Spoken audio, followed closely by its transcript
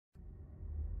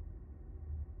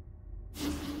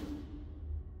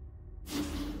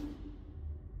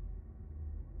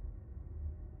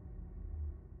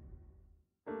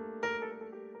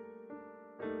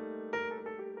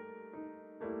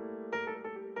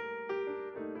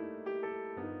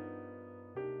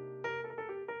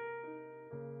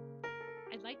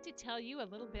I'd like to tell you a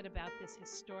little bit about this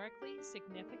historically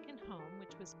significant home,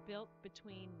 which was built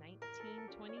between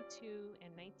 1922 and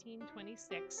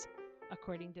 1926,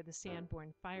 according to the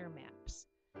Sanborn fire maps.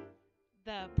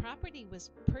 The property was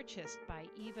purchased by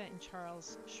Eva and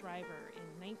Charles Shriver in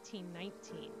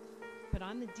 1919, but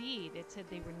on the deed it said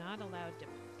they were not allowed to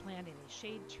plant any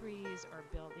shade trees or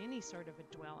build any sort of a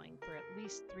dwelling for at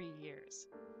least 3 years.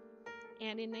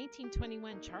 And in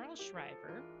 1921, Charles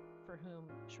Shriver, for whom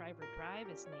Shriver Drive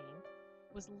is named,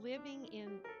 was living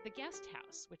in the guest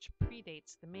house, which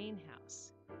predates the main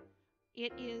house.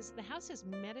 The house is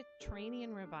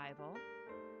Mediterranean Revival,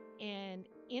 and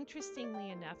interestingly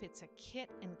enough, it's a kit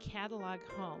and catalog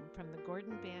home from the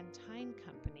Gordon Van Tyne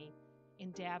Company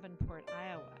in Davenport,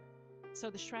 Iowa. So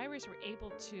the Shrivers were able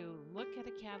to look at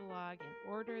a catalog and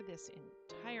order this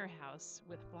entire house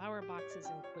with flower boxes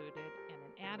included and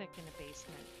an attic and a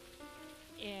basement.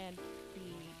 And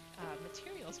the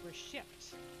materials were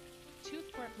shipped to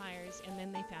Fort Myers, and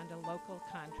then they found a local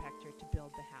contractor to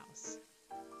build the house.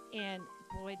 And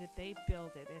boy, did they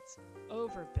build it. It's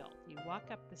overbuilt. You walk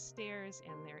up the stairs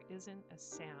and there isn't a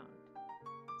sound.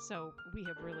 So we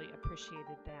have really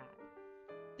appreciated that.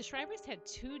 The Shrivers had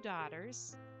 2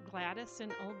 daughters, Gladys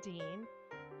and Aldine,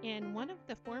 and one of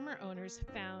the former owners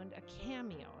found a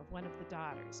cameo of one of the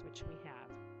daughters, which we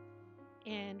have.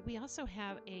 And we also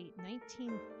have a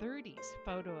 1930s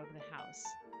photo of the house,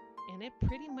 and it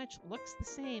pretty much looks the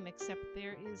same, except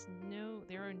there's no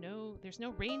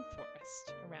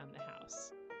rainforest around the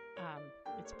house.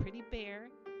 It's pretty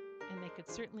bare, and they could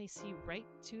certainly see right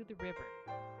to the river.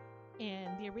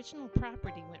 And the original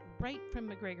property went right from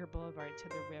McGregor Boulevard to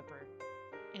the river,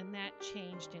 and that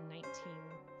changed in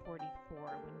 1944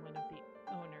 when one of the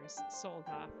owners sold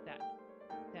off that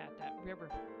river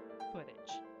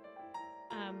footage.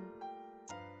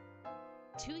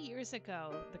 2 years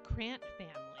ago, the Krant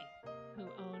family, who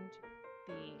owned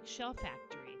the shell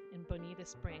factory in Bonita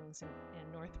Springs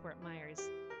and North Fort Myers,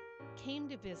 came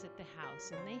to visit the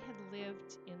house, and they had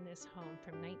lived in this home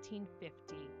from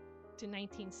 1950 to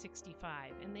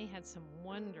 1965, and they had some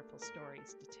wonderful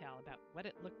stories to tell about what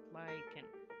it looked like and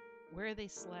where they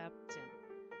slept.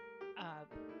 And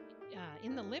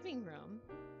in the living room,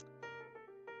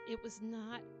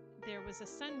 there was a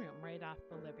sunroom right off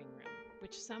the living room,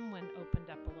 which someone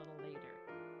opened up a little later.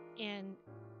 And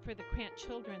for the Krant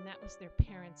children, that was their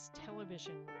parents'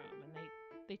 television room. And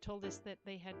they told us that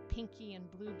they had Pinky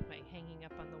and Blue Boy hanging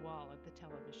up on the wall of the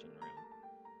television room.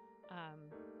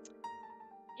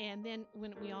 And then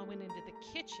when we all went into the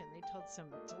kitchen, they told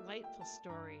some delightful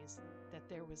stories that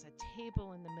there was a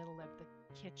table in the middle of the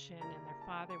kitchen, and their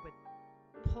father would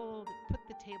put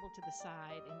the table to the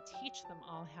side and teach them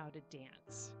all how to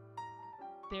dance.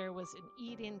 There was an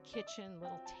eat-in kitchen,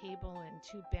 little table and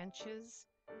 2 benches.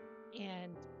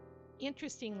 And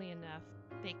interestingly enough,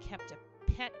 they kept a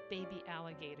pet baby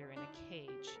alligator in a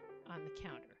cage on the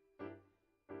counter.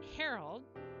 Harold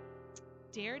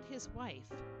dared his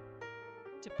wife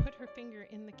to put her finger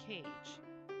in the cage,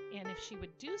 and if she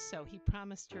would do so, he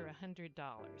promised her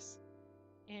 $100.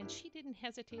 And she didn't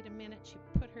hesitate a minute. She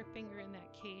put her finger in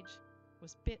that cage,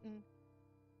 was bitten,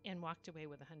 and walked away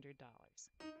with $100.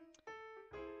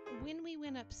 When we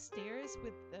went upstairs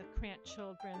with the Krant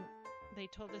children, they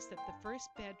told us that the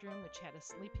first bedroom, which had a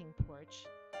sleeping porch,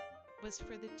 was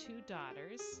for the 2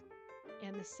 daughters,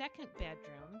 and the second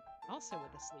bedroom, also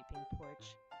with a sleeping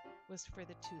porch, was for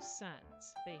the 2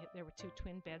 sons. There were 2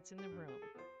 twin beds in the room.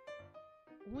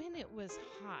 When it was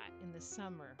hot in the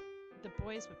summer, the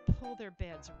boys would pull their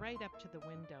beds right up to the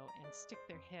window and stick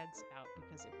their heads out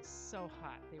because it was so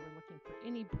hot. They were looking for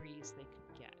any breeze they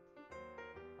could get.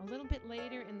 A little bit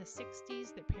later in the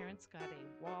 60s, their parents got a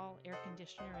wall air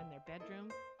conditioner in their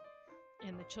bedroom,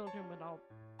 and the children would all,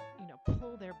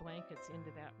 pull their blankets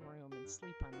into that room and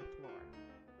sleep on the floor.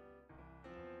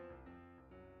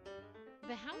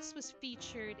 The house was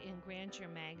featured in Grandeur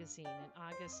magazine in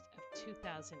August of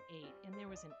 2008, and there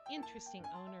was an interesting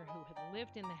owner who had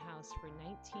lived in the house for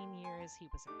 19 years. He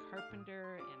was a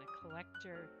carpenter and a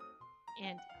collector,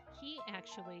 and he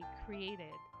actually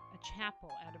created a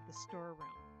chapel out of the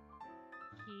storeroom.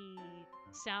 He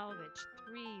salvaged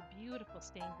 3 beautiful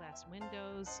stained glass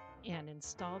windows and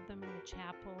installed them in the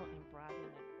chapel and brought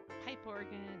in a pipe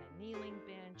organ, a kneeling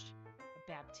bench, a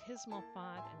baptismal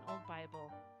font, an old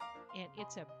Bible, and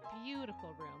it's a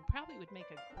beautiful room. Probably would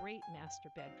make a great master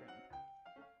bedroom.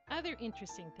 Other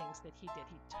interesting things that he did,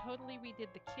 he totally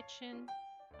redid the kitchen.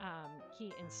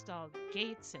 He installed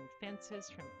gates and fences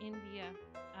from India,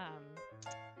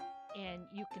 and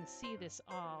you can see this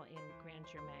all in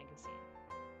Grandeur magazine.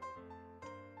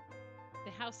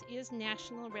 The house is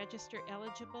National Register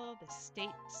eligible. The state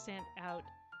sent out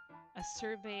a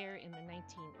surveyor in the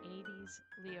 1980s,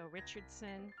 Leo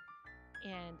Richardson,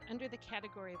 and under the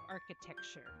category of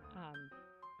architecture,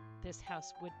 this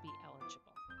house would be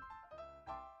eligible.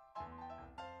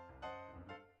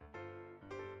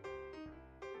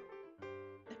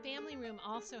 The family room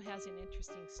also has an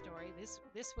interesting story.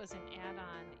 This was an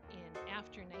add-on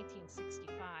after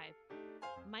 1965.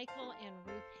 Michael and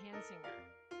Ruth Hansinger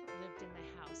lived in the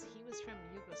house. He was from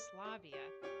Yugoslavia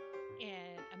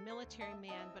and a military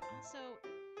man, but also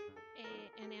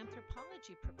an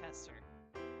anthropology professor.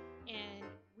 And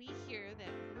we hear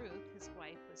that Ruth, his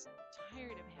wife, was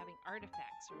tired of having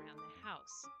artifacts around the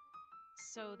house.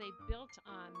 So they built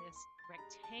on this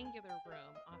rectangular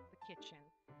room off the kitchen,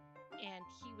 and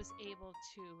he was able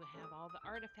to have all the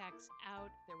artifacts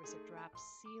out. There was a drop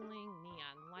ceiling,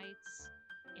 neon lights,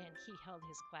 and he held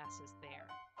his classes there.